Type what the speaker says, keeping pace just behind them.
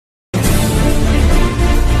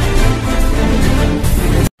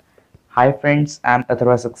Hi friends, I'm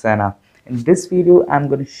Atharva Saxena. In this video, I'm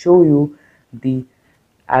going to show you the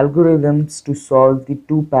algorithms to solve the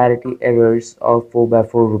two parity errors of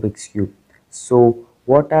 4x4 Rubik's Cube. So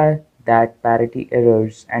what are that parity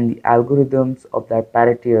errors and the algorithms of that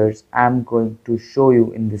parity errors I'm going to show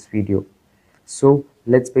you in this video. So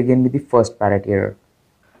let's begin with the first parity error.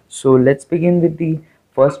 So let's begin with the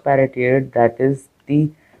first parity error, that is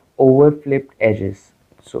the overflipped edges.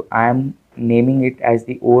 So I am naming it as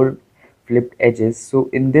the overflipped edges. So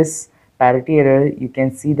in this parity error, you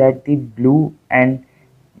can see that the blue and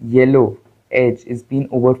yellow edge is being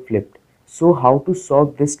overflipped. So how to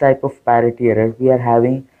solve this type of parity error? We are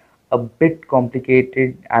having a bit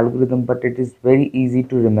complicated algorithm, but it is very easy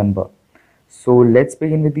to remember. So let's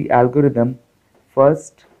begin with the algorithm.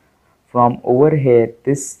 First, from over here,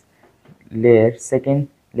 this layer, second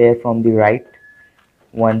layer from the right,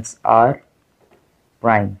 once r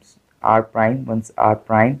prime, once r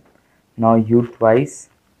prime, now u twice,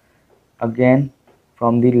 again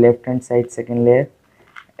from the left hand side, second layer,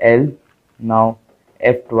 l, now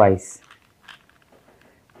f twice.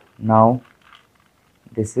 Now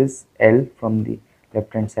this is l from the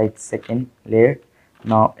left hand side, second layer,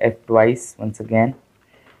 now f twice once again,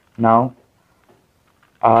 now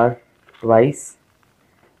r twice,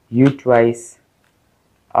 u twice,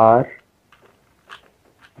 r,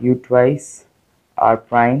 u twice, r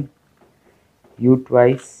prime, u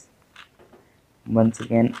twice, once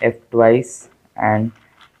again f twice, and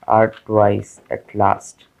r twice at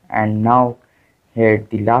last. And now here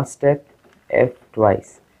the last step, f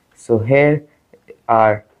twice. So here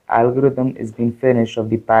our algorithm is being finished of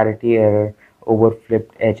the parity error over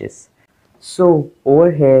flipped edges. So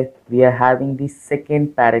over here we are having the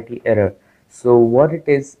second parity error. So what it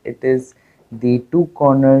is the two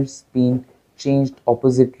corners being changed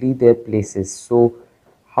oppositely their places. So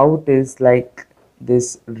how it is, like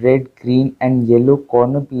this red, green and yellow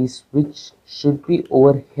corner piece which should be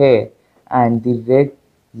over here, and the red,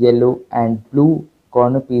 yellow and blue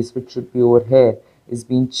corner piece which should be over here is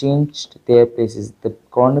being changed their places. The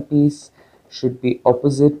corner piece should be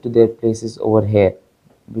opposite to their places over here,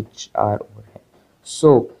 which are over here.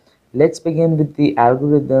 So let's begin with the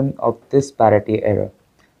algorithm of this parity error.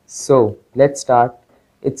 So let's start.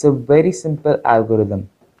 It's a very simple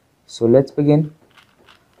algorithm. So let's begin.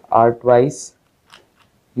 R twice,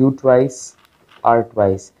 u twice, r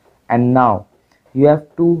twice, and now you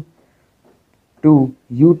have to do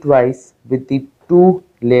u twice with the two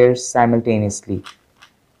layers simultaneously.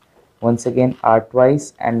 Once again r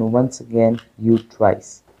twice and once again u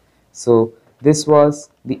twice. So this was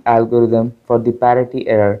the algorithm for the parity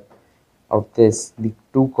error of the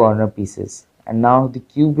two corner pieces. And now the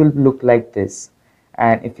cube will look like this.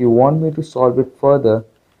 And if you want me to solve it further,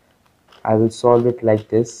 I will solve it like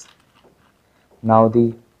this. Now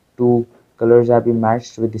the two colors have been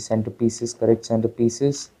matched with the centerpieces, correct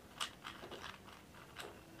centerpieces.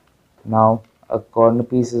 Now a corner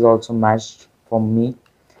piece is also matched for me.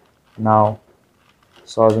 Now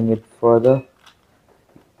solving it further,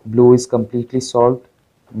 blue is completely solved.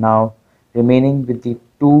 Now remaining with the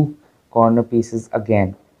two corner pieces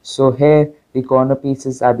again. So here the corner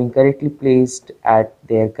pieces are being correctly placed at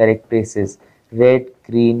their correct places, red,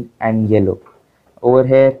 green and yellow. Over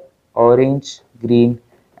here orange, green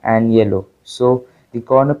and yellow. So the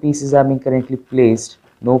corner pieces are being correctly placed,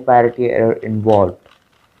 no parity error involved.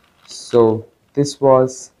 So this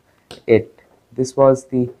was it. This was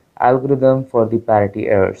the algorithm for the parity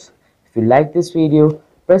errors. If you like this video,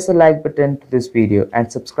 press the like button to this video and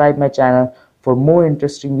subscribe my channel for more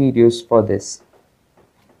interesting videos for this.